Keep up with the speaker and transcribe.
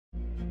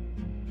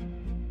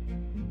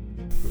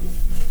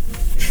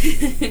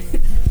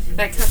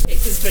That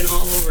cupcake has been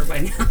all over by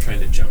now. Trying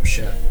to jump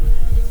ship.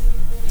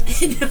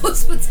 It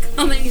knows what's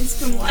coming.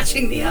 It's been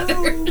watching the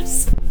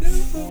others.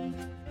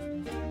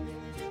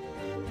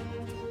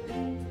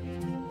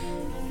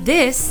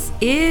 This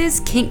is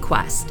Kink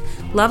Quest,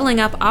 leveling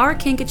up our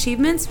kink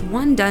achievements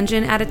one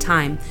dungeon at a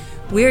time.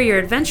 We're your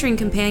adventuring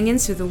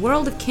companions through the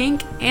world of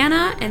kink,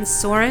 Anna and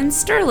Soren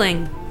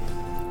Sterling.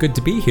 Good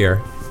to be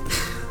here.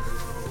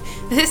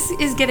 This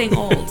is getting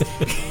old.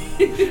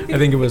 I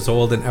think it was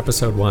old in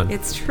episode 1.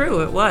 It's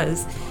true, it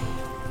was.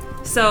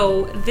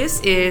 So this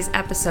is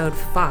episode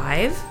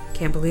 5.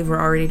 Can't believe we're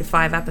already to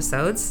 5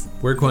 episodes.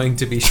 We're going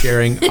to be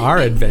sharing our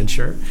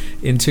adventure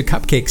into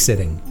cupcake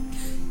sitting.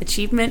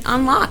 Achievement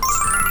unlocked.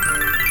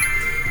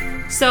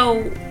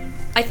 So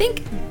I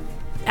think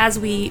as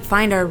we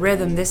find our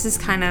rhythm, this is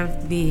kind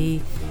of the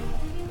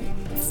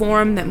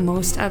form that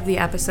most of the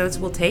episodes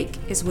will take,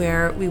 is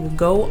where we will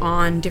go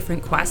on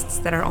different quests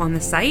that are on the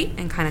site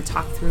and kind of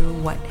talk through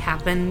what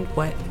happened,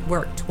 what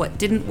worked, what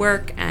didn't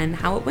work, and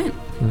how it went.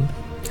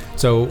 Mm-hmm.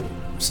 So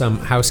some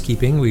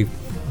housekeeping. We've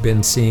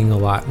been seeing a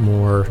lot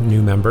more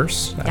new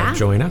members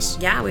join us.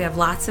 Yeah, we have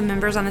lots of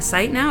members on the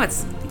site now.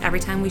 It's every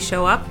time we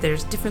show up,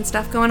 there's different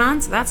stuff going on,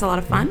 so that's a lot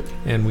of fun.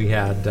 And we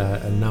had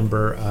a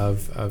number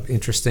of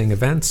interesting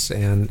events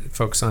and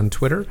folks on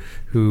Twitter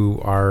who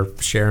are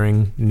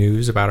sharing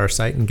news about our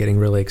site and getting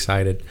really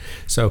excited.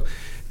 So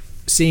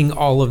seeing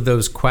all of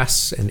those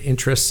quests and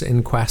interests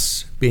in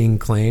quests being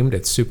claimed,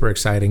 it's super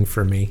exciting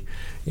for me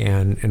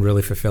and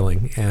really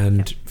fulfilling.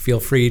 And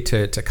feel free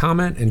to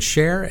comment and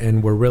share,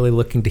 and we're really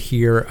looking to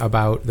hear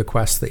about the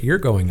quests that you're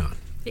going on.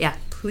 Yeah,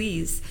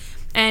 please.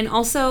 And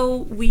also,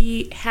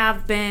 we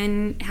have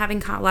been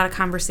having a lot of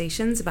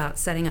conversations about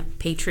setting up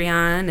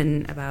Patreon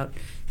and about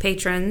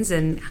patrons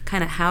and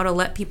kind of how to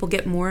let people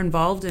get more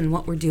involved in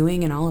what we're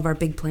doing and all of our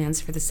big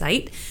plans for the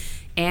site.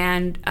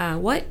 And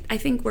what I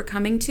think we're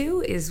coming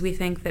to is we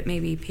think that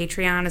maybe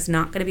Patreon is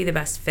not going to be the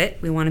best fit.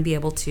 We want to be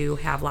able to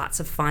have lots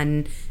of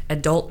fun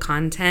adult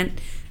content,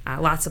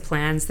 lots of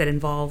plans that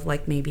involve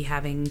like maybe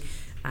having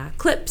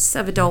clips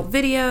of adult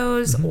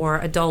videos or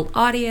adult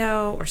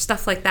audio or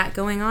stuff like that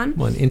going on.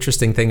 One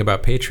interesting thing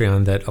about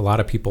Patreon that a lot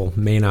of people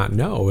may not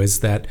know is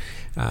that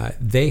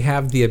they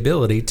have the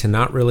ability to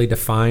not really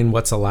define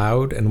what's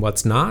allowed and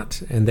what's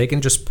not, and they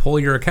can just pull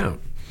your account.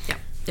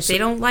 If they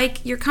don't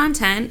like your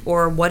content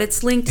or what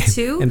it's linked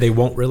to. And they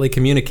won't really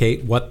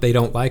communicate what they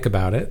don't like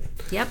about it.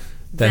 Yep.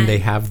 Then they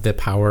have the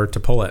power to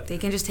pull it. They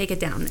can just take it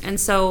down. And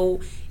so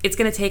it's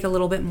going to take a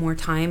little bit more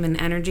time and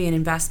energy and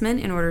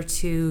investment in order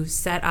to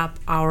set up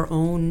our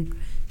own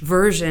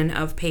version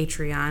of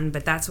Patreon,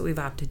 but that's what we've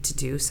opted to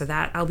do. So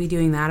that I'll be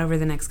doing that over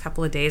the next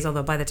couple of days,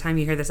 although by the time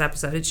you hear this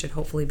episode, it should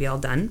hopefully be all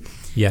done.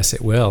 Yes,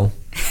 it will.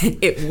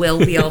 It will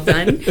be all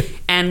done.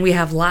 And we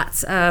have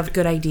lots of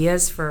good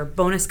ideas for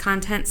bonus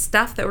content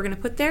stuff that we're going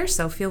to put there.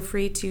 So feel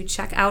free to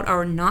check out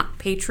our Not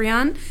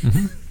Patreon.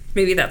 Mm-hmm.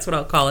 Maybe that's what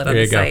I'll call it on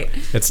the site.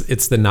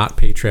 It's the Not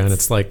Patreon.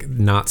 It's like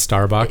not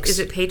Starbucks. Is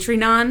it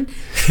Patreon?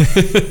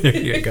 There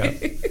you go.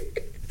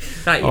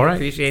 Thought you'd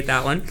appreciate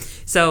that one.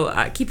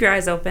 So keep your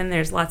eyes open.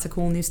 There's lots of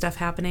cool new stuff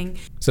happening.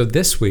 So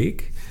this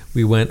week,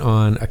 we went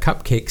on a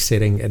cupcake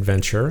sitting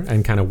adventure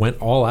and kind of went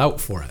all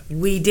out for it.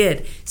 We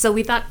did. So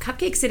we thought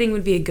cupcake sitting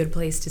would be a good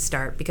place to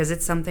start because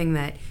it's something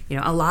that,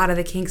 a lot of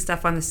the kink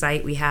stuff on the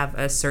site we have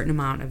a certain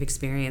amount of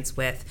experience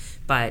with,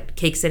 but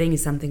cake sitting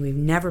is something we've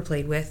never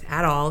played with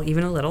at all,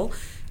 even a little.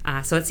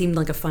 So it seemed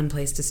like a fun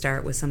place to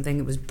start with something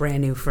that was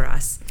brand new for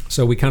us.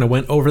 So we kind of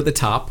went over the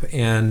top,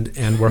 and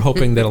we're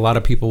hoping that a lot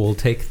of people will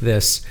take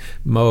this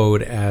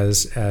mode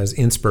as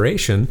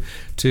inspiration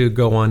to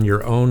go on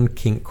your own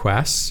kink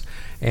quests.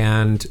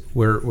 And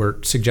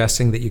we're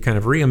suggesting that you kind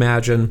of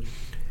reimagine,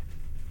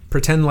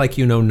 pretend like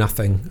you know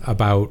nothing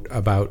about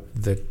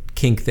the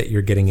kink that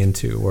you're getting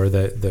into or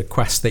the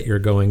quest that you're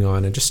going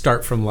on, and just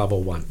start from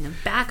level 1.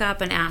 Back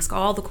up and ask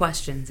all the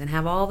questions and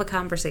have all the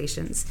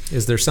conversations.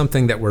 Is there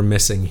something that we're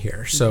missing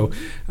here? So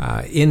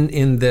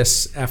in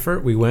this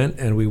effort, we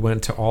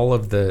went to all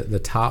of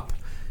the top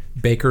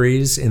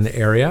bakeries in the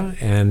area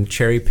and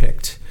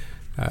cherry-picked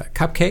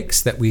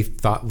cupcakes that we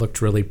thought looked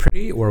really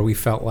pretty or we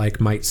felt like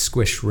might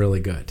squish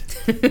really good.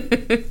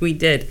 We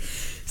did.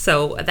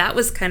 So that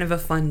was kind of a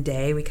fun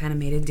day. We kind of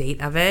made a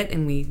date of it,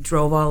 and we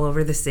drove all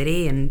over the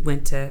city and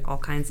went to all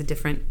kinds of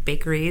different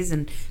bakeries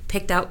and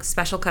picked out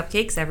special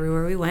cupcakes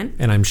everywhere we went.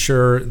 And I'm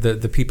sure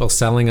the people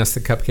selling us the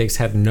cupcakes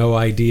had no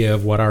idea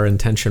of what our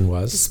intention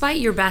was.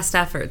 Despite your best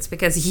efforts,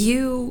 because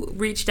you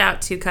reached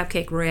out to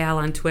Cupcake Royale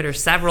on Twitter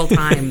several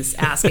times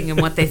asking them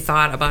what they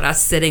thought about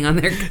us sitting on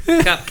their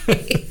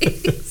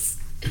cupcakes.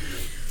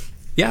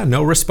 Yeah,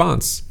 no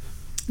response.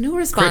 No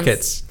response.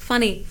 Crickets.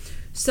 Funny.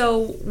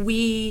 So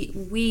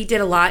we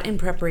did a lot in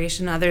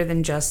preparation other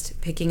than just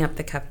picking up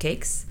the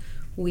cupcakes.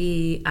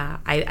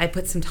 I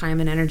put some time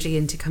and energy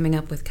into coming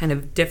up with kind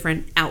of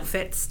different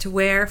outfits to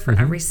wear for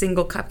every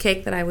single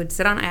cupcake that I would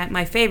sit on.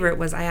 My favorite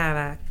was I have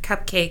a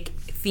cupcake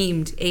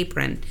themed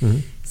apron.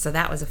 So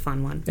that was a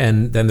fun one.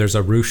 And then there's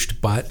a ruched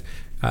butt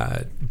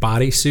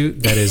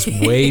bodysuit that is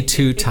way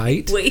too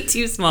tight. Way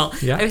too small.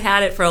 Yeah. I've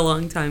had it for a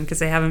long time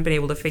because I haven't been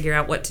able to figure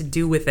out what to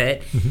do with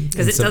it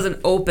because it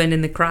doesn't open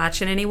in the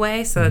crotch in any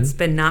way. So it's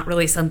been not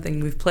really something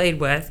we've played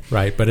with.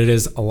 Right, but it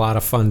is a lot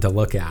of fun to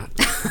look at.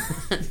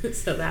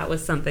 So that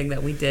was something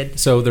that we did.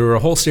 So there were a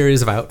whole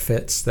series of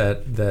outfits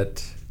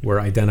that were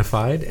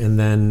identified, and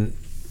then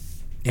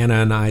Anna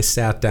and I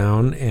sat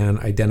down and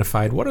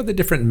identified what are the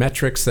different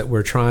metrics that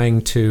we're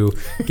trying to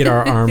get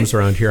our arms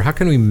around here. How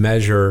can we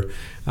measure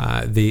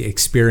the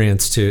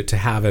experience to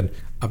have an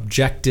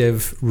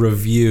objective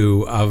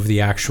review of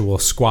the actual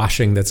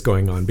squashing that's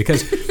going on?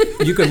 Because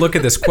you could look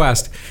at this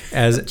quest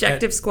as...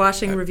 Objective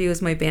Squashing Review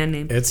is my band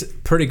name. It's a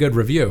pretty good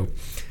review.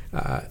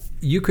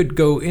 You could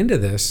go into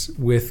this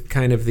with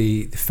kind of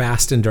the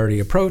fast and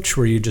dirty approach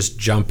where you just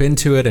jump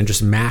into it and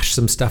just mash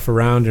some stuff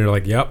around and you're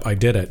like, yep, I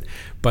did it.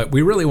 But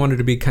we really wanted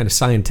to be kind of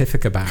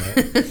scientific about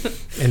it.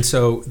 And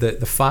so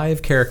the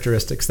 5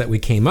 characteristics that we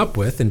came up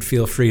with, and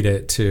feel free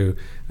to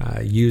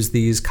use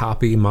these,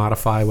 copy,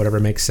 modify, whatever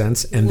makes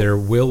sense. And there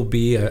will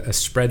be a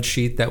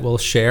spreadsheet that we'll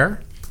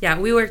share. Yeah,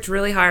 we worked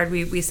really hard.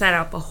 We set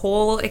up a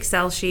whole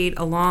Excel sheet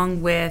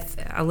along with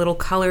a little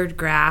colored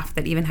graph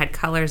that even had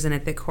colors in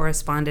it that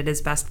corresponded as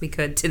best we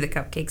could to the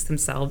cupcakes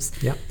themselves.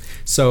 Yep.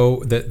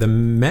 So the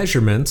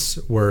measurements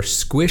were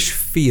squish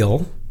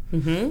feel.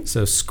 Mm-hmm.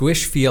 So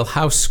squish feel,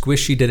 how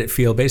squishy did it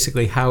feel?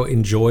 Basically, how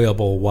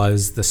enjoyable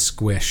was the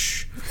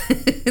squish?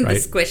 The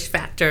squish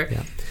factor.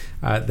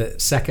 Yeah. The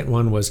second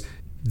one was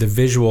the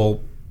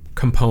visual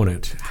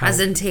component.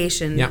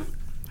 Presentation. Yeah.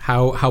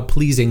 How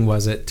pleasing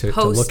was it to look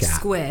at?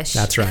 Post-squish.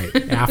 That's right.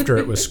 After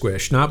it was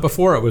squished, not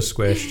before it was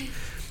squished.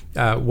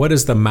 What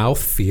does the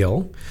mouth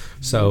feel?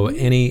 So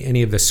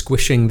any of the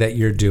squishing that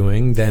you're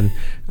doing, then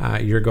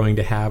you're going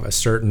to have a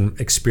certain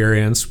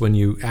experience when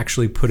you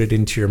actually put it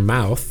into your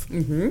mouth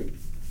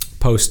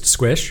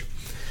post-squish.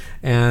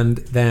 And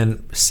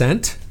then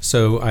scent.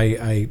 So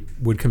I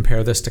would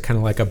compare this to kind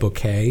of like a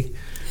bouquet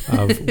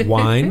of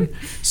wine.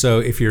 So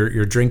if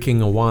you're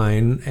drinking a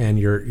wine and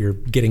you're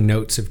getting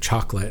notes of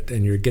chocolate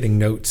and you're getting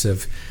notes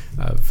of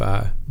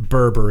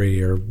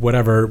Burberry or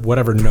whatever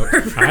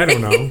note, I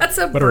don't know. That's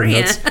a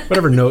brand.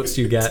 Whatever notes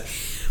you get.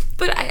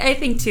 But I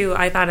think too,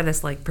 I thought of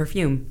this like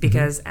perfume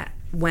because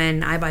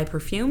when I buy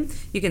perfume,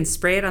 you can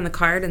spray it on the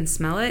card and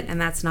smell it, and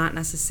that's not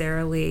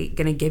necessarily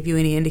going to give you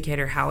any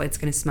indicator how it's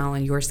going to smell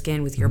on your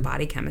skin with your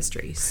body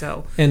chemistry.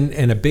 So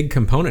and a big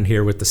component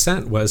here with the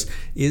scent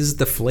is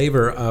the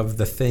flavor of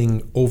the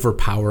thing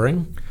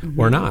overpowering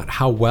or not?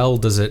 How well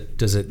does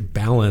it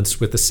balance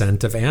with the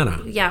scent of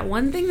Anna? Yeah,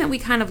 one thing that we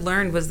kind of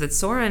learned was that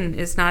Soren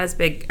is not as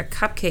big a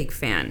cupcake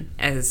fan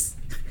as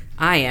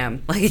I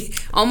am. Like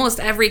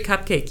almost every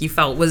cupcake you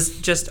felt was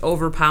just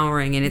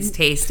overpowering in its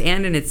taste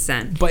and in its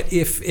scent. But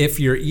if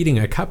you're eating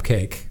a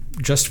cupcake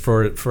just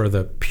for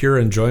the pure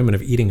enjoyment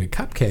of eating a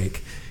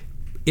cupcake,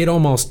 it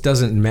almost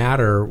doesn't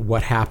matter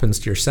what happens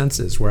to your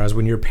senses. Whereas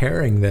when you're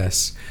pairing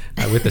this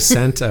with the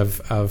scent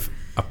of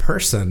a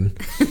person,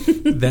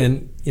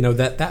 then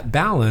that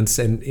balance,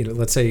 and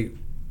let's say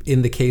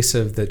in the case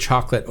of the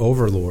chocolate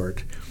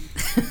overlord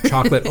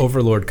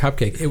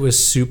cupcake, it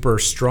was super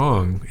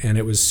strong and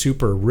it was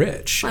super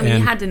rich. I mean,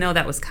 you had to know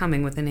that was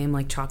coming with a name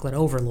like Chocolate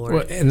Overlord.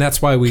 Well, and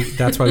that's why we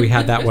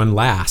had that one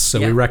last. So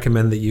Yeah. we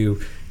recommend that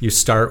you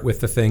start with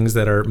the things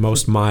that are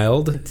most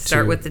mild.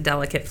 Start with the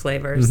delicate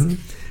flavors.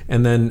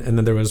 And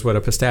then there was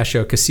a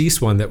pistachio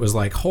cassis one that was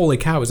like, holy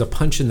cow, it was a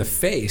punch in the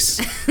face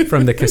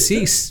from the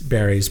cassis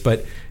berries,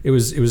 but it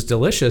was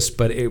delicious,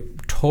 but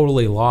it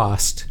totally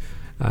lost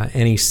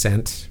any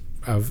scent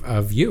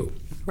of you.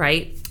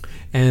 Right.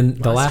 And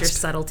the Lost last, your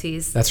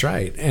subtleties. That's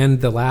right.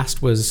 And the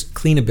last was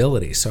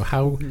cleanability. So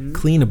how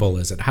cleanable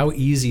is it? How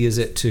easy is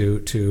it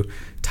to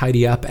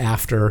tidy up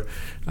after?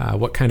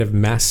 What kind of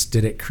mess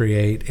did it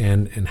create?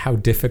 And how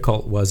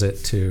difficult was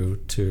it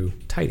to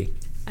tidy?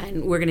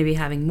 And we're going to be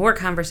having more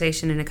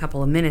conversation in a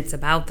couple of minutes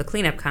about the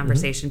cleanup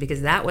conversation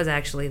because that was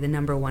actually the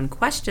number one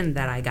question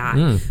that I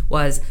got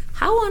was,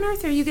 how on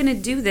earth are you going to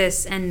do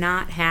this and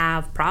not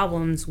have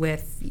problems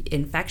with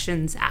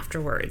infections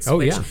afterwards?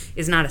 Which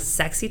is not a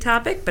sexy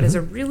topic, but is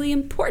a really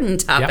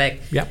important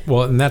topic. Yep.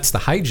 Well, and that's the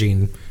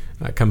hygiene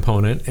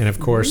component. And of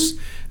course,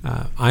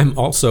 I'm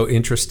also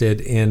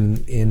interested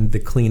in the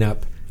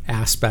cleanup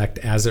aspect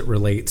as it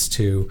relates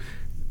to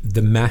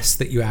the mess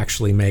that you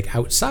actually make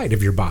outside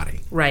of your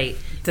body. Right.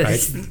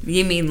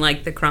 You mean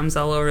like the crumbs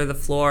all over the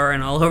floor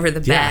and all over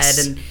the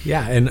Yes. bed?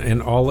 And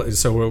all.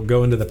 So we'll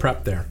go into the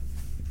prep there.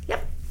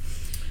 Yep.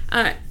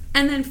 And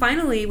then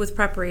finally, with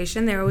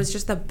preparation, there was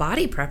just the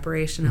body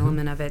preparation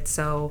element of it.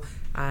 So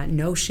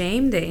no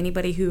shame to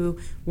anybody who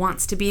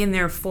wants to be in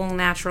their full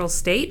natural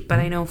state. But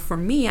I know for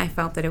me, I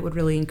felt that it would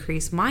really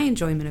increase my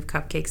enjoyment of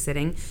cupcake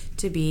sitting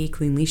to be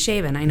cleanly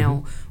shaven. I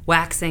know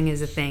waxing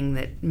is a thing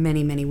that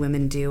many, many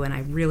women do, and I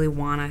really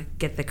want to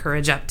get the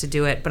courage up to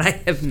do it, but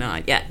I have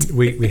not yet.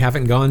 We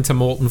haven't gone to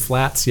molten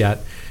flats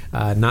yet.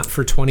 Not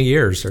for 20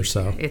 years or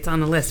so. It's on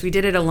the list. We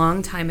did it a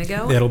long time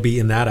ago. It'll be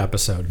in that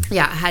episode.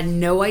 Yeah, I had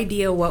no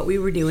idea what we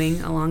were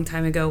doing a long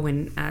time ago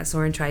when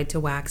Soren tried to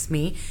wax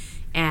me.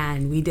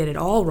 and we did it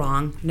all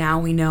wrong. Now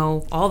we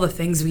know all the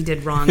things we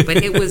did wrong, but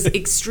it was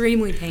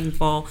extremely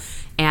painful,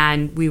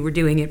 and we were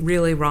doing it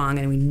really wrong,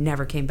 and we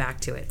never came back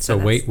to it. So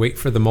wait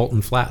for the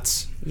Molten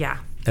Flats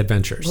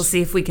adventures. We'll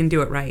see if we can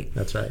do it right.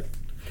 That's right.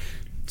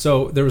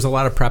 So there was a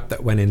lot of prep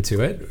that went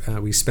into it.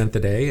 We spent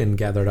the day and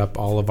gathered up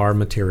all of our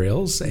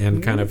materials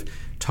and kind of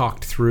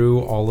talked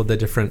through all of the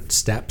different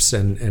steps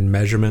and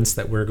measurements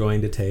that we're going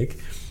to take,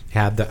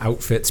 had the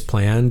outfits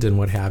planned and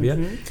what have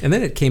you. And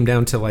then it came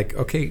down to like,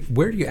 okay,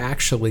 where do you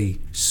actually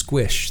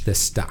squish this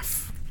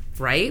stuff?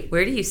 Right?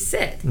 Where do you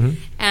sit?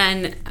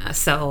 And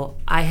so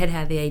I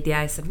had the idea.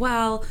 I said,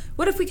 well,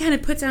 what if we kind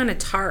of put down a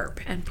tarp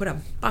and put a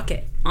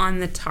bucket on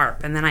the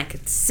tarp, and then I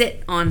could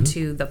sit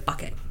onto the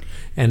bucket.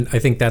 And I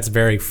think that's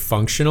very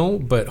functional,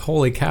 but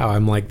holy cow,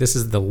 I'm like, this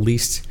is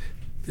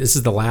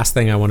the last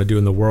thing I want to do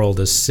in the world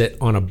is sit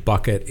on a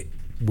bucket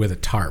with a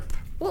tarp.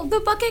 Well,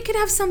 the bucket could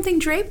have something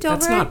draped over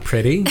it. That's not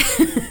pretty.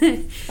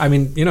 I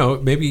mean,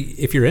 maybe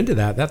if you're into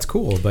that, that's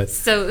cool. But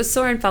so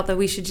Soren felt that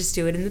we should just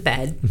do it in the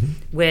bed,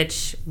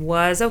 which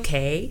was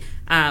okay.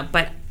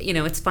 But,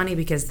 it's funny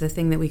because the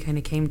thing that we kind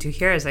of came to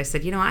here is I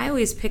said, I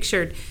always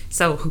pictured,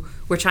 so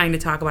we're trying to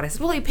talk about it. I said,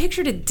 well, I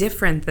pictured it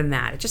different than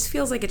that. It just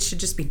feels like it should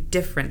just be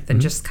different than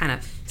just kind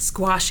of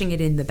squashing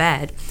it in the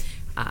bed.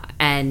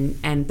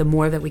 And the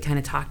more that we kind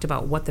of talked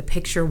about what the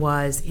picture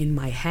was in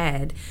my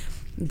head,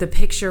 the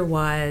picture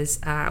was,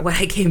 what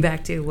I came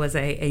back to was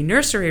a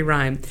nursery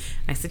rhyme.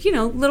 I said,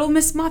 little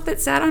Miss Muffet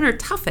sat on her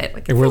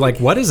tuffet. And we're like,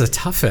 what is a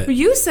tuffet?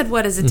 You said,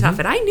 what is a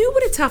tuffet? I knew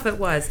what a tuffet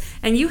was.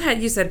 And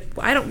you said,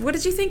 what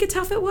did you think a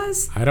tuffet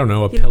was? I don't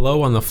know,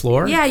 pillow on the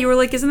floor? Yeah, you were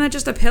like, isn't that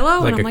just a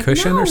pillow? Like and I'm a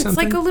cushion or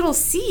something? It's like a little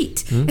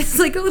seat. It's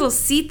like a little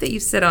seat that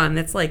you sit on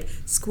that's like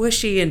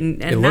squishy and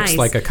nice. It looks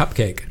like a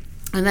cupcake.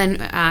 And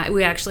then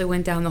we actually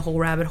went down the whole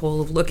rabbit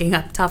hole of looking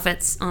up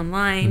tuffets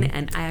online,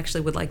 and I actually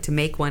would like to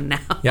make one now.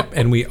 Yep,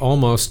 and we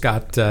almost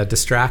got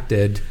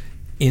distracted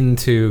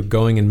into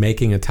going and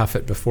making a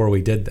tuffet before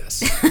we did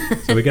this.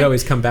 So we could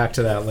always come back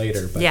to that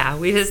later. But. Yeah,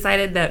 we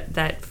decided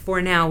that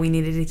for now we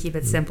needed to keep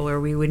it simple, or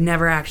we would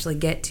never actually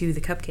get to the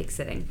cupcake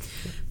sitting.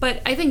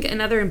 But I think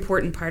another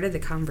important part of the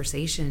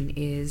conversation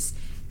is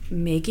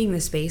making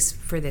the space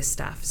for this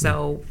stuff.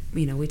 So,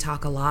 we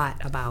talk a lot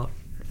about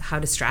how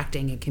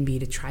distracting it can be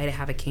to try to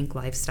have a kink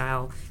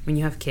lifestyle when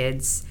you have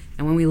kids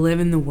and when we live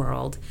in the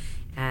world.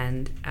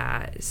 And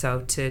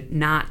so to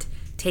not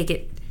take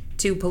it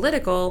too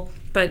political,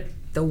 but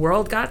the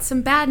world got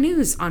some bad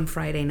news on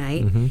Friday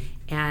night.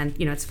 And,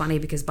 it's funny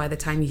because by the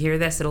time you hear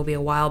this, it'll be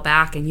a while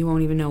back and you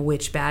won't even know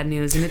which bad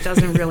news, and it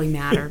doesn't really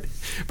matter.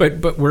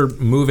 But we're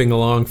moving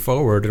along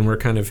forward, and we're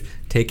kind of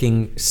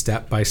taking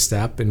step by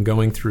step and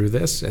going through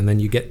this, and then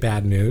you get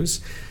bad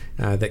news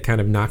that kind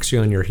of knocks you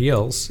on your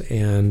heels,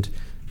 and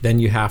then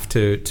you have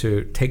to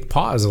take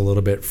pause a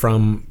little bit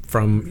from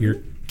your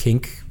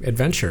kink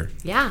adventure.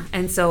 Yeah,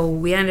 and so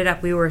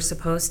we were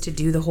supposed to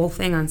do the whole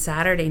thing on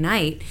Saturday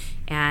night,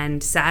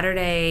 and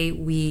Saturday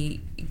we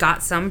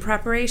got some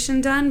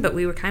preparation done, but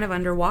we were kind of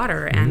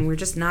underwater and we're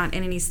just not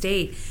in any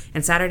state.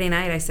 And Saturday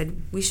night I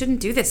said, we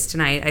shouldn't do this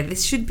tonight.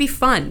 This should be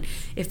fun.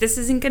 If this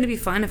isn't going to be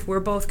fun, if we're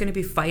both going to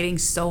be fighting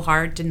so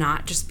hard to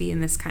not just be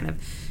in this kind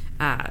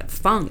of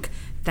funk,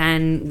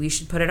 then we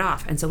should put it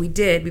off. And so we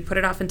did. We put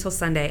it off until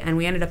Sunday, and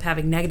we ended up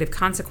having negative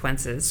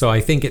consequences. So I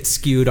think it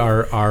skewed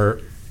our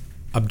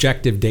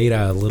objective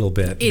data a little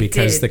bit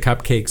because the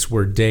cupcakes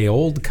were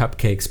day-old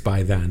cupcakes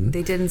by then.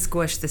 They didn't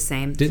squish the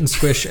same. Didn't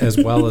squish as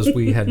well as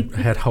we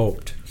had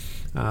hoped.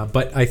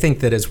 But I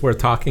think that it's worth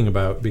talking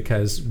about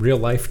because real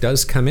life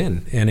does come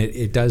in, and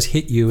it does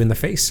hit you in the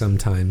face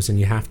sometimes, and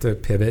you have to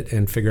pivot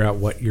and figure out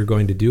what you're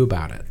going to do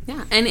about it.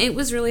 Yeah, and it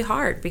was really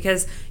hard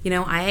because,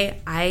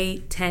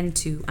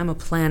 I'm a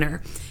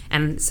planner,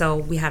 and so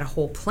we had a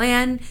whole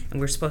plan, and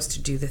we were supposed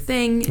to do the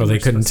thing. Well, they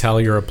couldn't tell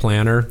you're a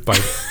planner by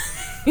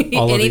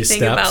all of these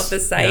steps. Anything about the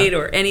site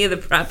or any of the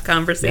prep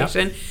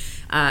conversation.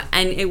 Yep.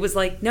 And it was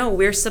like, no,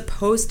 we're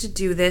supposed to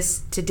do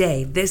this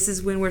today. This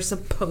is when we're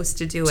supposed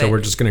to do it. So we're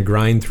just going to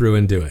grind through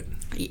and do it.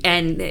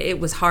 And it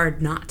was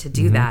hard not to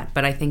do that,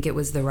 but I think it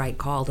was the right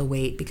call to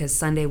wait because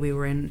Sunday we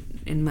were in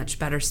much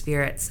better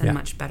spirits and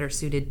much better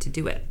suited to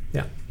do it.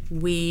 Yeah.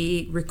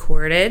 We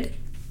recorded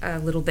a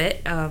little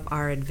bit of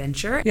our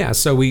adventure. Yeah,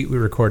 so we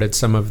recorded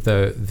some of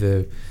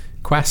the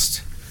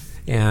quest,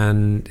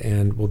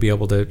 and we'll be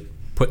able to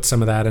put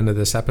some of that into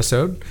this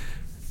episode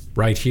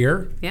right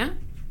here. Yeah.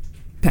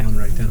 Down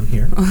right down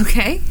here.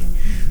 Okay.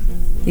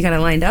 You got it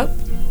lined up? I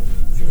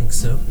think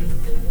so.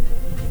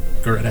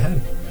 Go right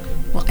ahead.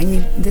 Well, I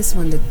need this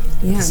one to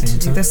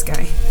do this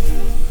guy.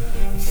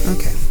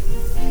 Okay.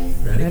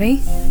 Ready?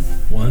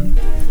 1,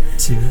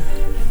 2,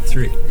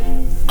 3.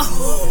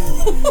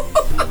 Oh!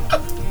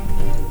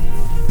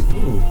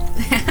 Ooh.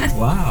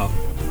 Wow.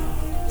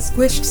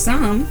 Squished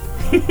some.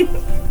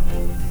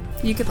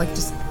 You could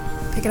just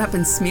pick it up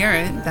and smear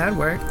it. That would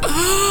work.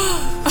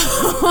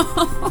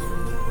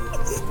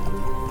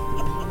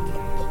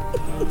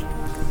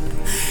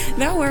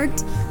 That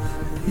worked.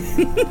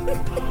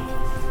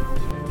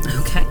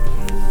 Okay.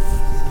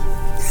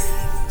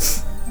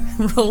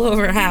 Roll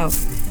over how?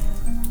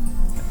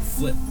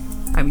 flip.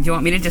 Do you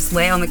want me to just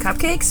lay on the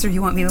cupcakes, or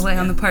you want me to lay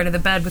on the part of the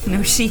bed with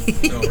no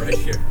sheet? No, right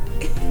here.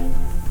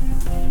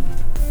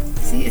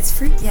 See, it's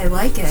freaky. I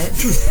like it.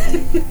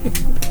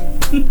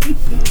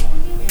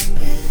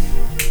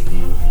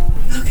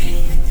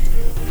 Okay.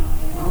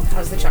 Well,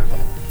 how's the chocolate?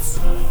 I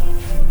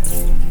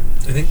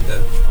think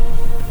the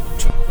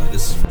chocolate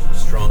is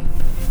strong.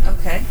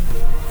 Okay.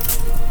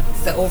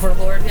 The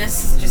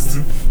overlordness, just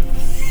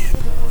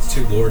It's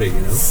too lordy, you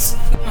know?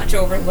 too much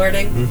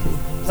overlording.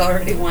 There's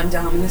already one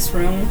dom in this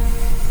room.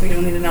 We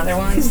don't need another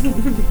one.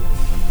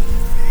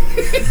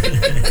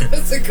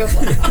 That's a good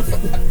laugh.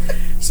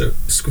 So,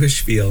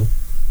 squish feel.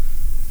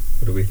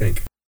 What do we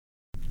think?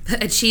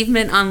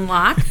 Achievement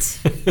unlocked.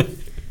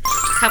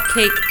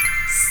 Cupcake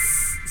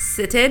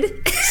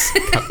sitted.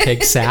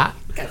 Cupcake sat.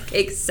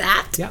 Cupcake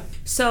sat. Yeah.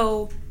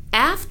 So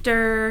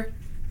after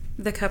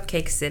the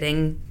cupcake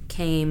sitting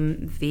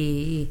came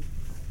the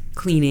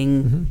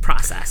cleaning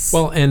process.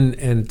 Well,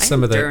 and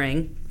some of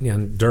the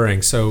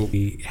during. So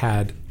we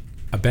had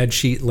a bed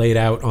sheet laid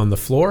out on the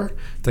floor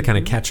to kind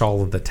of catch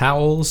all of the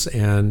towels,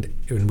 and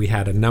we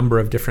had a number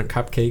of different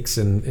cupcakes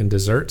and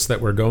desserts that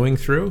we're going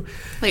through.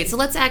 Wait, so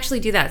let's actually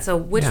do that. So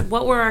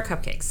what were our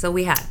cupcakes? So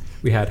we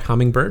had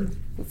hummingbird.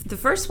 The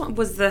first one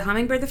was the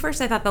hummingbird. The first,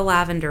 I thought the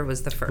lavender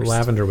was the first.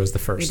 Lavender was the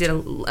first. We did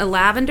a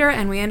lavender,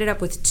 and we ended up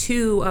with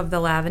 2 of the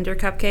lavender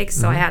cupcakes.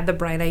 So I had the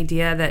bright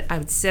idea that I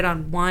would sit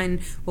on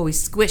one while we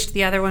squished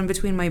the other one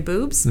between my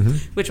boobs,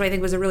 which I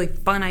think was a really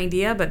fun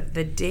idea. But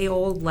the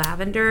day-old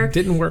lavender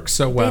didn't work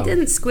so well. They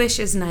didn't squish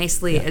as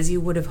nicely as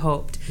you would have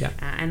hoped. Yeah.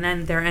 And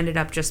then there ended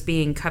up just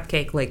being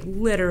cupcake like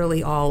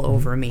literally all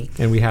over me.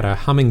 And we had a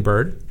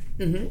hummingbird.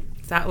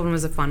 That one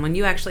was a fun one.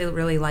 You actually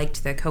really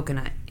liked the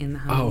coconut in the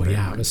hummingbird. Oh,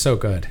 yeah. one. It was so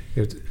good. It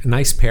was a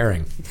nice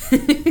pairing.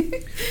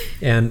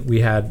 And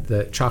we had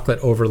the chocolate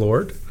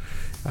overlord,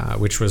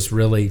 which was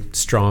really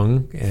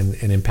strong and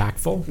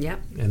impactful. Yep.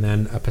 And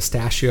then a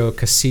pistachio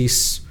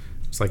cassis.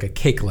 It's like a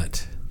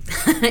cakelet.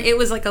 It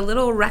was like a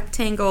little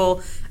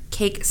rectangle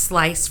cake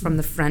slice from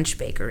the French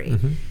bakery.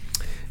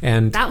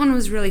 And that one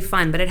was really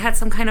fun, but it had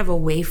some kind of a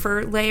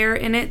wafer layer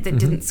in it that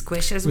didn't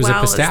squish as well.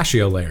 It was a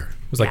pistachio layer.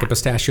 It was like a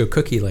pistachio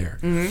cookie layer.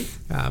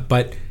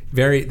 But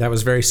that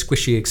was very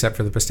squishy except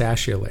for the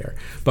pistachio layer.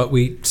 But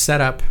we set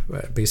up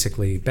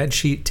basically bed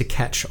sheet to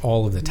catch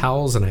all of the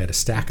towels, and I had a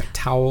stack of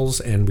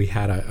towels, and we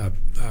had a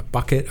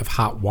bucket of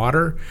hot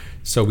water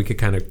so we could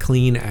kind of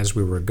clean as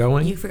we were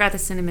going. You forgot the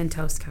cinnamon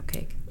toast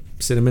cupcake.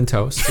 Cinnamon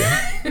toast,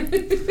 yeah.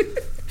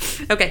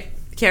 Okay,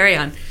 carry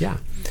on.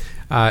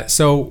 Yeah.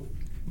 So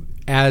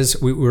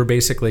as we were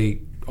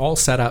basically all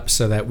set up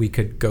so that we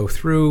could go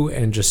through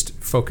and just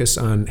focus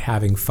on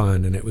having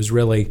fun, and it was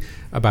really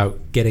about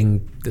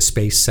getting the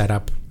space set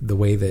up the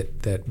way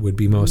that would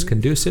be most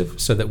conducive,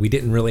 so that we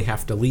didn't really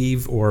have to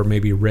leave or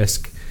maybe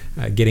risk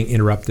getting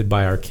interrupted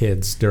by our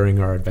kids during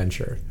our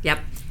adventure. Yep.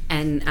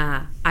 And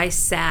I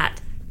sat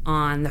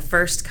on the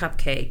first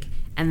cupcake,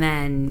 and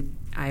then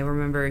I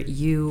remember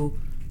you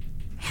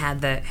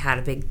had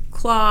a big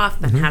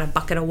cloth and had a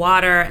bucket of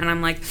water, and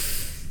I'm like,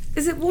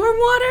 is it warm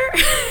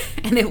water?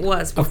 And it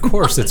was warm Of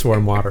course water. it's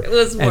warm water. It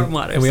was warm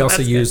water. And we so also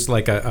that's used good.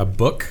 like a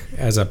book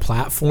as a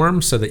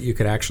platform so that you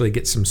could actually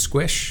get some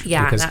squish.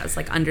 Yeah, that was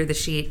like under the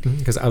sheet.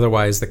 Because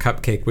otherwise the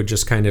cupcake would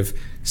just kind of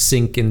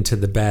sink into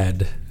the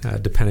bed,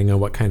 depending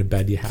on what kind of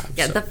bed you have.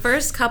 Yeah, So- the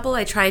first couple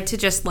I tried to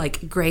just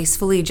like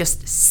gracefully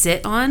just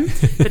sit on,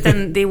 but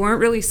then they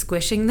weren't really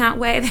squishing that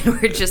way. They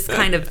were just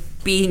kind of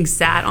being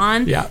sat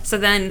on. Yeah. So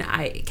then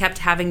I kept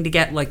having to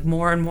get like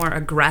more and more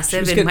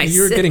aggressive in my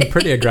You were sitting. getting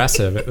pretty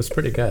aggressive. It was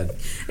pretty good.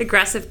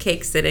 Aggressive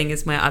cake sitting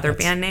is my other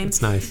band name.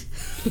 It's nice.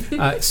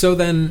 So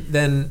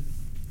then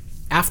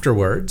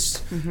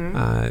afterwards,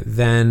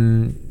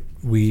 then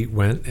we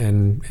went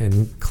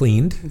and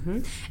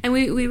cleaned. And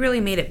we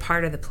really made it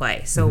part of the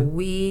play. So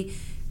we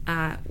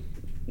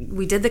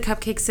did the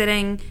cupcake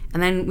sitting,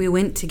 and then we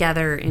went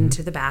together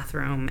into the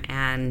bathroom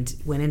and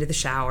went into the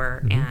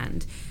shower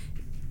and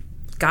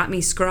got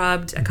me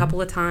scrubbed a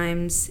couple of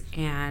times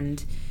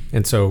and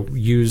so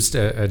used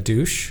a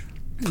douche.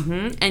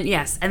 And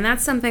yes, and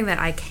that's something that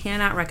I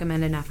cannot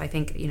recommend enough. I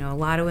think, a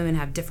lot of women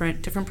have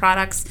different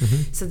products.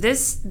 So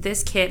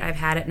this kit, I've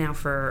had it now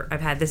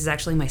this is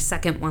actually my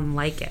second one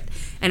like it.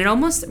 And it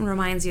almost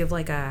reminds you of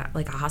like a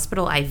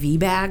hospital IV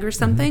bag or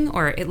something,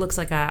 or it looks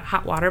like a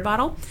hot water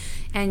bottle.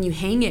 And you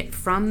hang it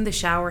from the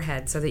shower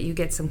head so that you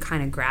get some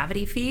kind of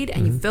gravity feed,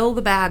 and you fill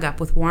the bag up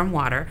with warm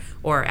water.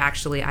 Or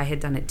actually, I had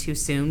done it too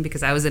soon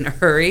because I was in a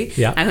hurry.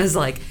 Yeah. I was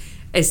like,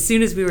 as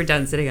soon as we were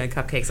done sitting on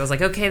cupcakes, I was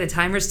like, okay, the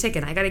timer's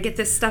ticking. I got to get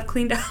this stuff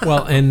cleaned up.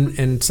 Well,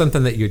 and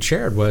something that you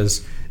shared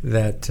was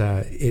that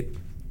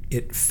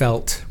it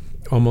felt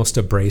almost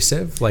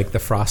abrasive, like the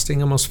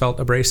frosting almost felt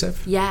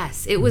abrasive.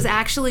 Yes, it was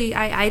actually,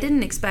 I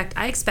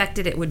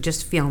expected it would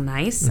just feel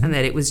nice and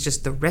that it was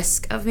just the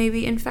risk of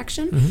maybe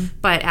infection.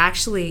 But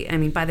actually, I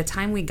mean, by the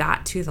time we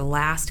got to the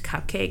last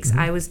cupcakes,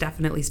 I was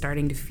definitely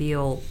starting to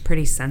feel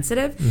pretty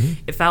sensitive.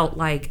 It felt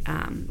like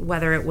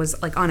whether it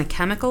was like on a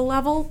chemical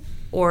level,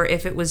 or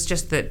if it was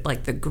just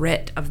the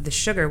grit of the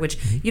sugar, which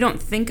you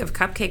don't think of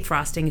cupcake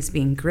frosting as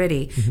being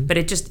gritty, but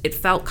it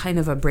felt kind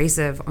of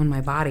abrasive on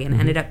my body and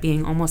ended up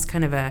being almost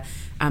kind of a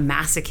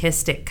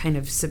masochistic kind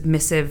of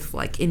submissive,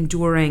 like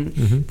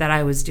enduring that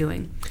I was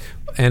doing.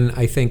 And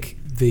I think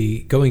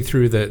going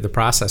through the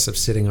process of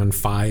sitting on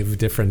 5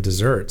 different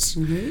desserts,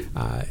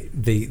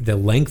 the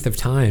length of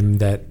time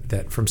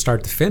that from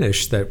start to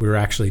finish that we were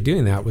actually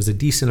doing that was a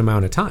decent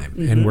amount of time.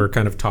 And we're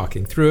kind of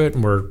talking through it,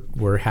 and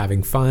we're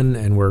having fun,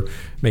 and we're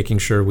making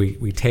sure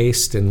we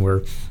taste, and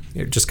we're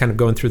just kind of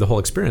going through the whole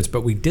experience.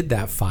 But we did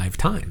that 5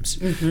 times.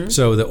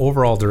 So the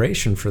overall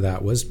duration for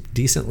that was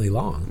decently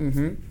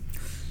long.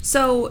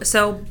 So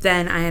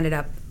then I ended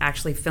up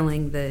actually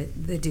filling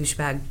the douche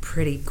bag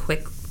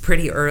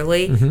pretty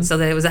early, so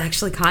that it was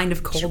actually kind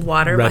of cold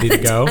water ready by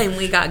to the go. time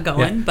we got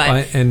going. Yeah.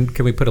 But and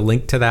can we put a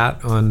link to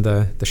that on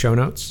the show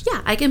notes?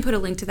 yeah, I can put a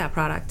link to that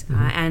product.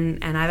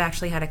 And I've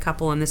actually had a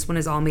couple, and this one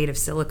is all made of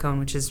silicone,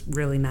 which is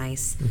really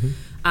nice.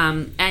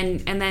 And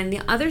then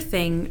the other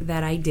thing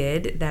that I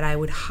did that I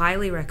would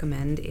highly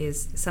recommend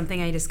is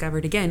something I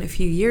discovered again a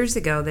few years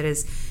ago that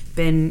has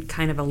been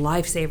kind of a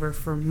lifesaver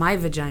for my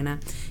vagina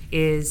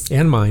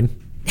and mine.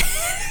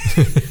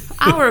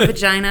 Our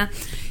vagina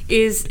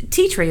is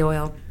tea tree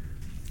oil.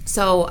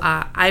 So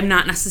I'm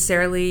not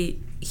necessarily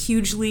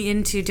hugely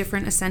into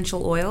different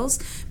essential oils,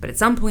 but at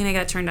some point I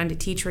got turned on to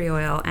tea tree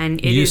oil,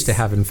 and you used to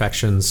have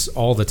infections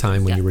all the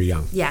time when you were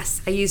young.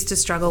 Yes, I used to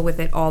struggle with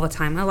it all the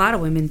time. A lot of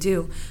women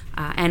do.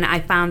 And I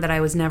found that I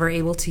was never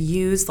able to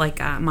use like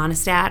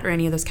Monistat or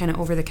any of those kind of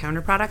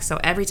over-the-counter products. So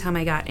every time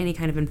I got any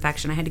kind of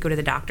infection, I had to go to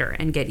the doctor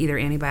and get either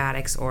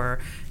antibiotics or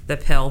the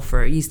pill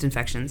for yeast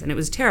infections, and it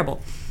was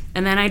terrible.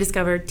 And then I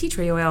discovered tea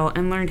tree oil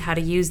and learned how to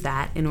use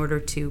that in order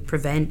to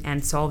prevent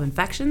and solve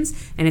infections,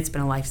 and it's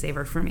been a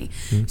lifesaver for me.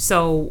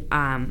 So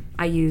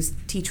I use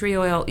tea tree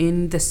oil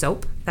in the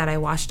soap that I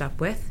washed up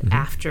with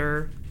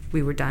after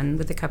we were done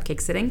with the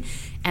cupcake sitting,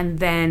 and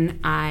then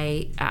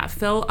I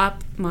fill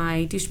up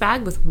my douche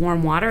bag with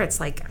warm water. It's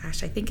like, I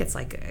think it's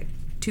like a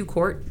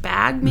 2-quart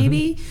bag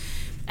maybe,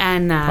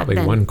 and probably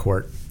then, 1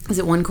 quart. Is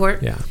it 1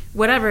 quart? Yeah.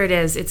 Whatever it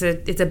is, it's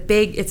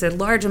a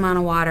large amount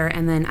of water,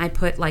 and then I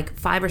put like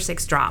 5 or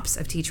 6 drops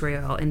of tea tree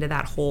oil into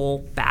that whole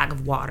bag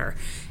of water,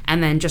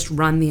 and then just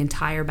run the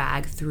entire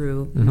bag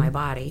through my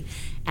body.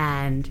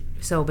 And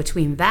so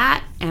between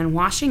that and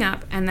washing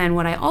up, and then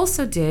what I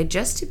also did,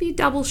 just to be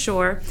double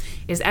sure,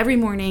 is every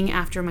morning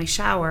after my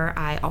shower,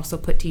 I also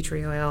put tea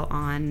tree oil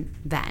on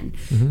then.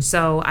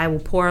 So I will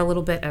pour a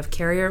little bit of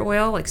carrier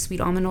oil, like sweet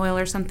almond oil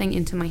or something,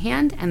 into my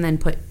hand, and then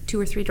put 2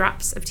 or 3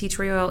 drops of tea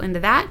tree oil into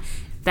that.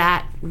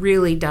 That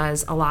really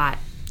does a lot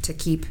to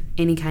keep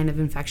any kind of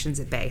infections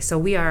at bay.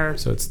 So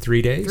it's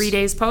 3 days? 3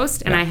 days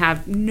post, and I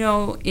have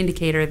no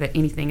indicator that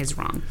anything is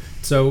wrong.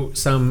 So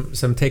some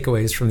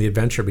takeaways from the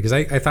adventure, because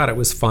I thought it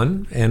was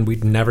fun, and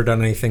we'd never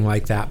done anything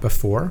like that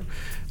before.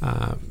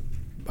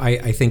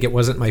 I think it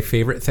wasn't my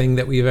favorite thing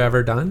that we've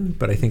ever done,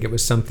 but I think it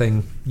was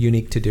something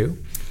unique to do.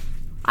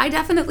 I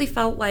definitely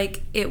felt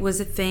like it was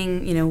a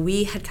thing,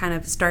 we had kind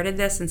of started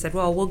this and said,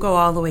 well, we'll go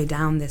all the way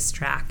down this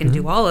track and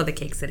do all of the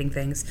cake sitting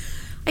things.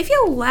 I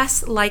feel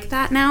less like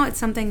that now. It's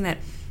something that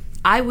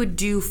I would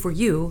do for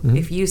you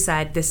if you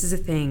said, this is a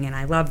thing and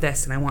I love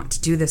this and I want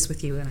to do this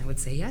with you. And I would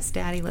say, yes,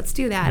 Daddy, let's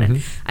do that.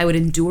 And I would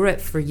endure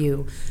it for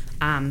you.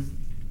 I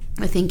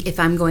think if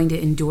I'm going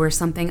to endure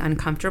something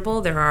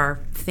uncomfortable, there are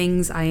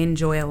things I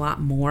enjoy a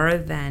lot more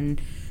than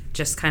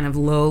just kind of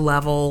low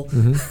level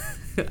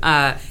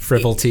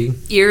frivolity,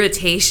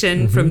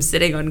 irritation from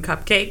sitting on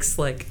cupcakes.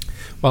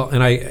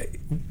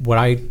 What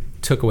I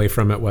took away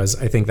from it was,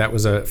 I think that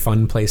was a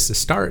fun place to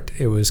start.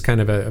 It was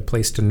kind of a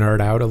place to nerd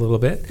out a little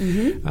bit.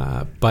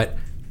 But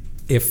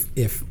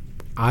if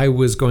I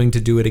was going to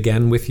do it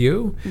again with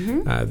you,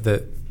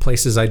 the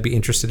places I'd be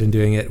interested in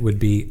doing it would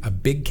be a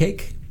big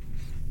cake,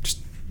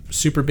 just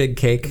super big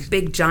cake,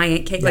 big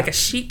giant cake, like a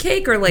sheet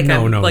cake, or like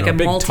a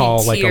big multi-tier,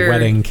 tall, like a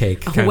wedding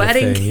cake kind of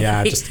thing. Cake.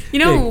 Yeah, just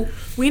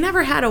we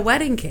never had a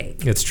wedding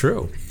cake. It's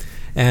true,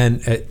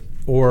 and.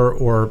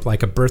 Or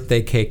like a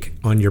birthday cake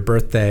on your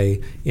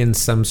birthday in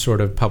some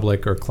sort of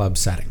public or club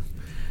setting.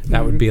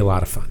 That would be a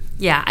lot of fun.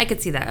 Yeah, I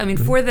could see that. I mean,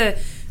 for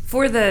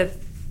the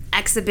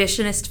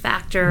exhibitionist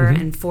factor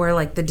and for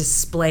like the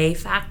display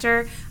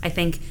factor, I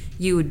think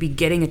you would be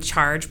getting a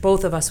charge.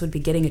 Both of us would be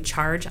getting a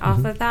charge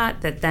off of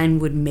that then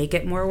would make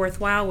it more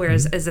worthwhile.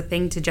 Whereas as a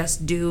thing to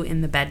just do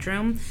in the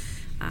bedroom,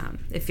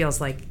 it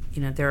feels like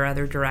there are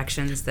other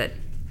directions that.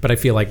 But I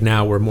feel like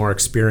now we're more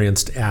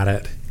experienced at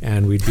it,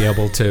 and we'd be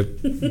able to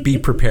be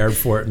prepared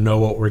for it, know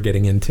what we're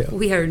getting into.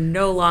 We are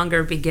no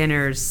longer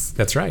beginners.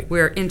 That's right.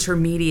 We're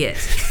intermediate.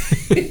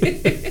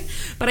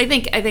 But I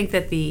think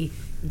that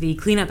the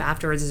cleanup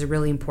afterwards is a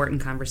really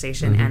important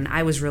conversation, and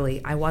I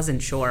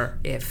wasn't sure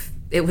if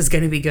it was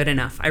going to be good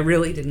enough. I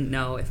really didn't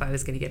know if I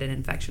was going to get an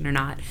infection or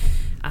not.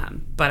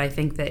 But I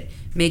think that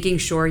making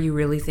sure you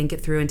really think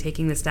it through and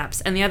taking the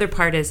steps. And the other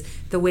part is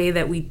the way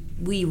that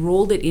we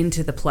rolled it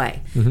into the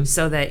play,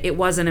 so that it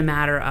wasn't a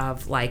matter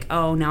of like,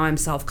 oh, now I'm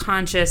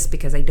self-conscious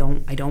because I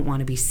don't want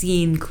to be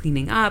seen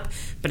cleaning up.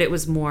 But it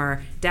was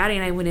more, Daddy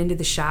and I went into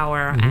the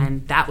shower,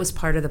 and that was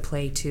part of the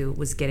play too,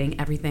 was getting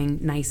everything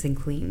nice and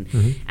clean.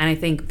 And I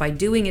think by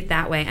doing it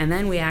that way, and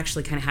then we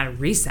actually kind of had a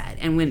reset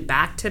and went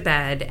back to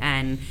bed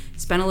and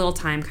spent a little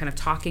time kind of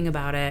talking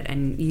about it,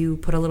 and you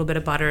put a little bit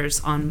of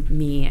butters on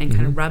me and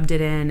kind of rubbed it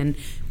in, and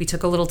we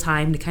took a little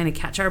time to kind of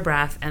catch our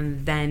breath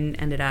and then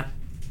ended up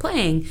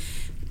playing.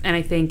 And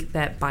I think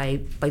that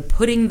by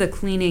putting the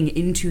cleaning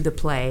into the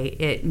play,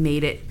 it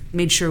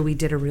made sure we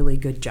did a really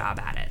good job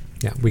at it.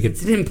 Yeah,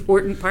 it's an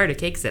important part of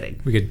cake sitting.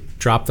 We could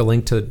drop the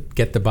link to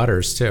get the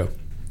butters too.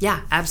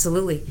 Yeah,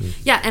 absolutely.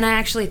 Yeah, and I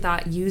actually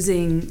thought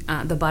using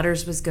the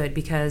butters was good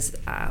because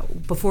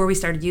before we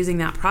started using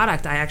that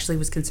product, I actually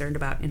was concerned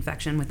about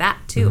infection with that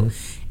too.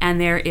 And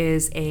there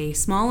is a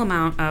small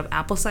amount of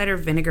apple cider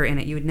vinegar in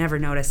it. You would never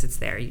notice it's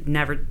there. You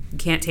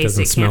can't taste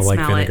Doesn't it, smell can't like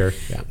smell vinegar. it.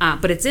 Yeah.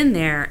 But it's in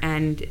there,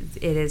 and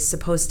it is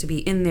supposed to be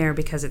in there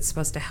because it's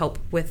supposed to help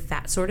with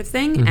that sort of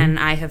thing. And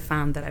I have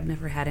found that I've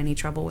never had any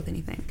trouble with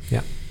anything.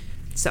 Yeah.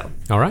 So.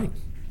 All right.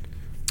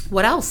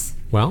 What else?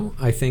 Well,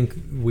 I think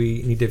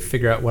we need to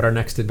figure out what our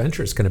next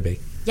adventure is going to be.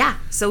 Yeah,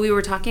 so we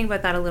were talking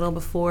about that a little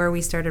before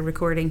we started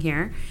recording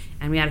here,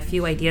 and we had a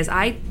few ideas.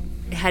 I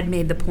had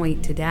made the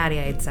point to Daddy,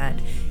 I had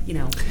said,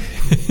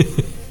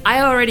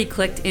 I already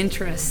clicked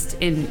interest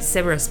in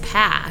Sybaris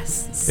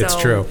Pass. So,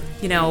 it's true.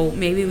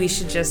 Maybe we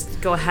should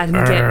just go ahead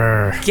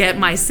and get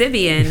my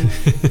Sybian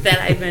that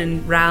I've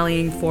been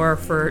rallying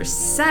for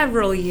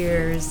several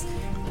years,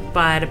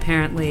 but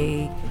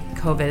apparently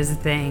COVID is a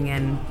thing,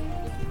 and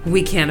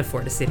we can't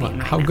afford a Sybian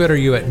right How now. good are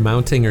you at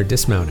mounting or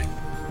dismounting?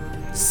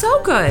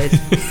 So good.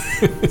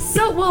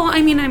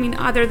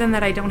 Other than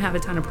that, I don't have a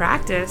ton of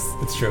practice.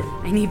 It's true.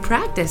 I need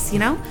practice,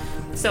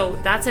 So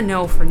that's a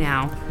no for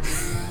now.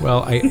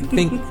 Well, I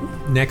think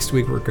next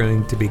week we're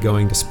going to be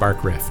going to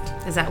Spark Rift.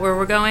 Is that where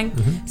we're going?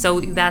 So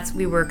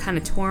we were kind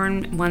of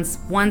torn.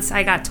 Once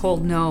I got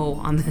told no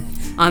on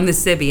the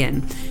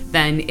Sybian,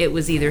 then it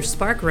was either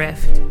Spark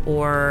Rift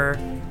or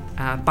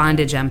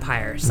Bondage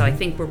Empire. So I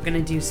think we're going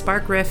to do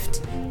Spark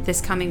Rift this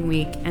coming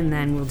week, and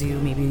then we'll do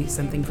maybe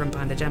something from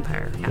Bondage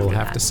Empire after We'll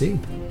have that. to see.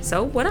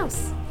 So what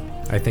else?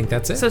 I think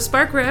that's it. So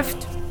Spark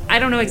Rift, I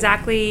don't know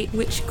exactly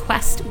which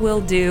quest we'll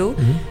do,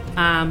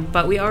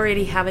 but we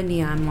already have a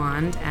neon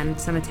wand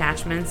and some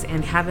attachments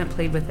and haven't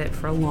played with it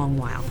for a long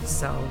while.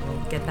 So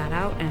we'll get that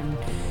out and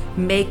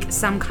make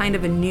some kind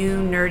of a new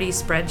nerdy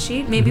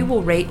spreadsheet. Maybe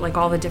we'll rate like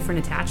all the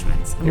different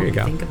attachments and There we'll you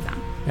go. think of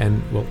them.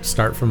 And we'll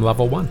start from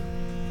level 1.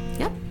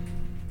 Yep.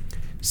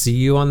 See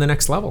you on the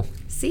next level.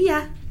 See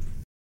ya.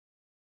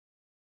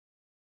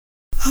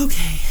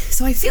 Okay,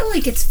 so I feel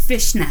like it's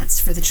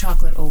fishnets for the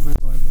Chocolate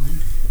Overlord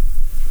one.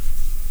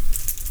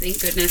 Thank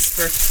goodness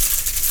for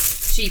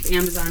cheap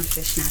Amazon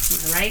fishnets, am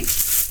I right?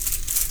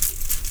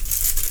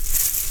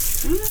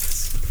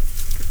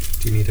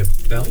 Do you need a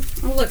belt?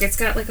 Oh, look, it's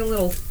got like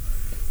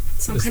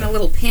some kind of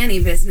little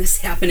panty business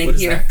happening What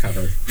does here. that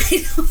cover?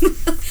 I don't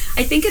know.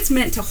 I think it's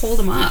meant to hold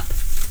them up.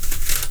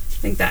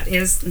 I think that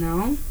is,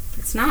 no,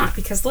 it's not,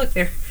 because look,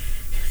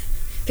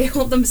 they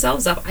hold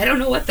themselves up. I don't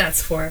know what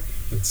that's for.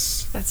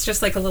 That's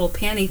just like a little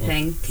panty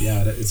thing.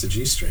 Yeah, it's a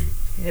G-string.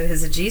 It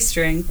is a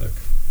G-string. Look.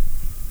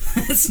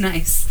 It's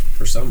nice.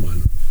 For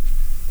someone.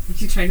 Are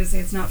you trying to say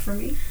it's not for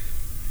me?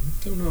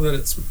 I don't know that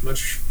it's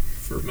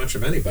for much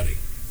of anybody.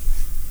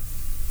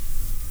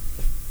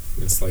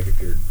 It's like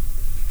if you're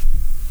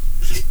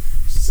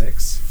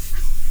 6.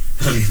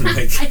 I mean,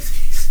 like... I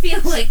feel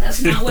like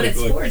that's not what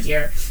it's for,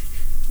 dear.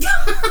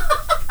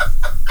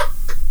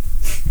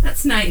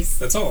 That's nice.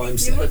 That's all I'm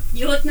saying.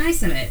 You look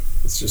nice in it.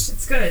 It's just...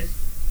 It's good.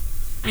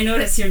 I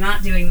notice you're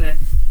not doing the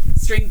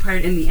string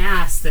part in the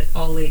ass that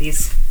all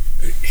ladies...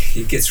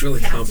 It gets really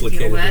have to complicated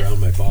deal with.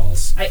 around my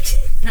balls.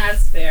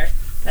 That's fair.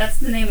 That's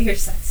the name of your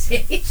sex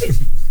tape.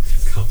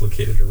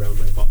 Complicated around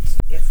my balls.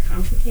 Gets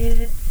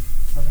complicated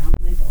around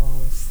my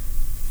balls.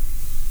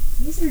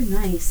 These are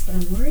nice, but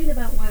I'm worried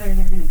about whether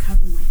they're going to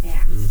cover my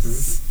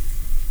ass.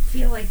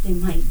 Feel like they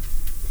might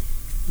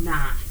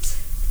not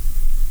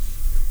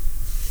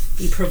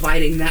be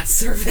providing that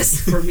service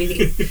for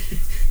me.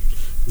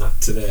 Not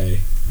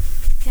today.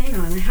 Hang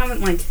on, I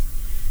haven't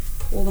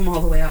pulled them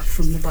all the way up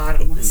from the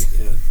bottom.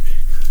 Yeah.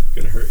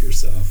 Gonna hurt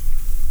yourself.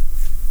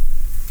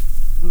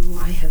 Oh,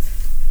 I have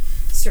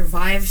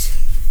survived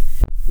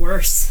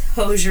worse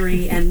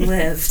hosiery and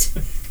lived.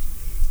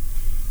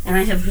 And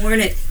I have worn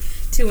it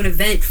to an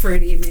event for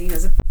an evening.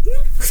 Did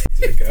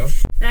it go?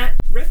 That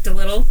ripped a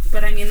little,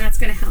 but I mean, that's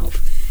going to help.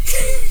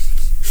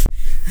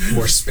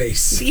 More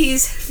space.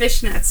 These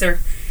fishnets are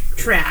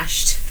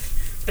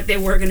trashed, but they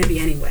were going to be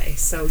anyway,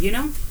 so,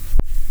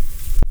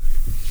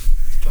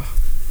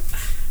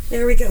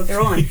 There we go, they're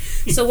on.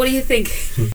 So what do you think?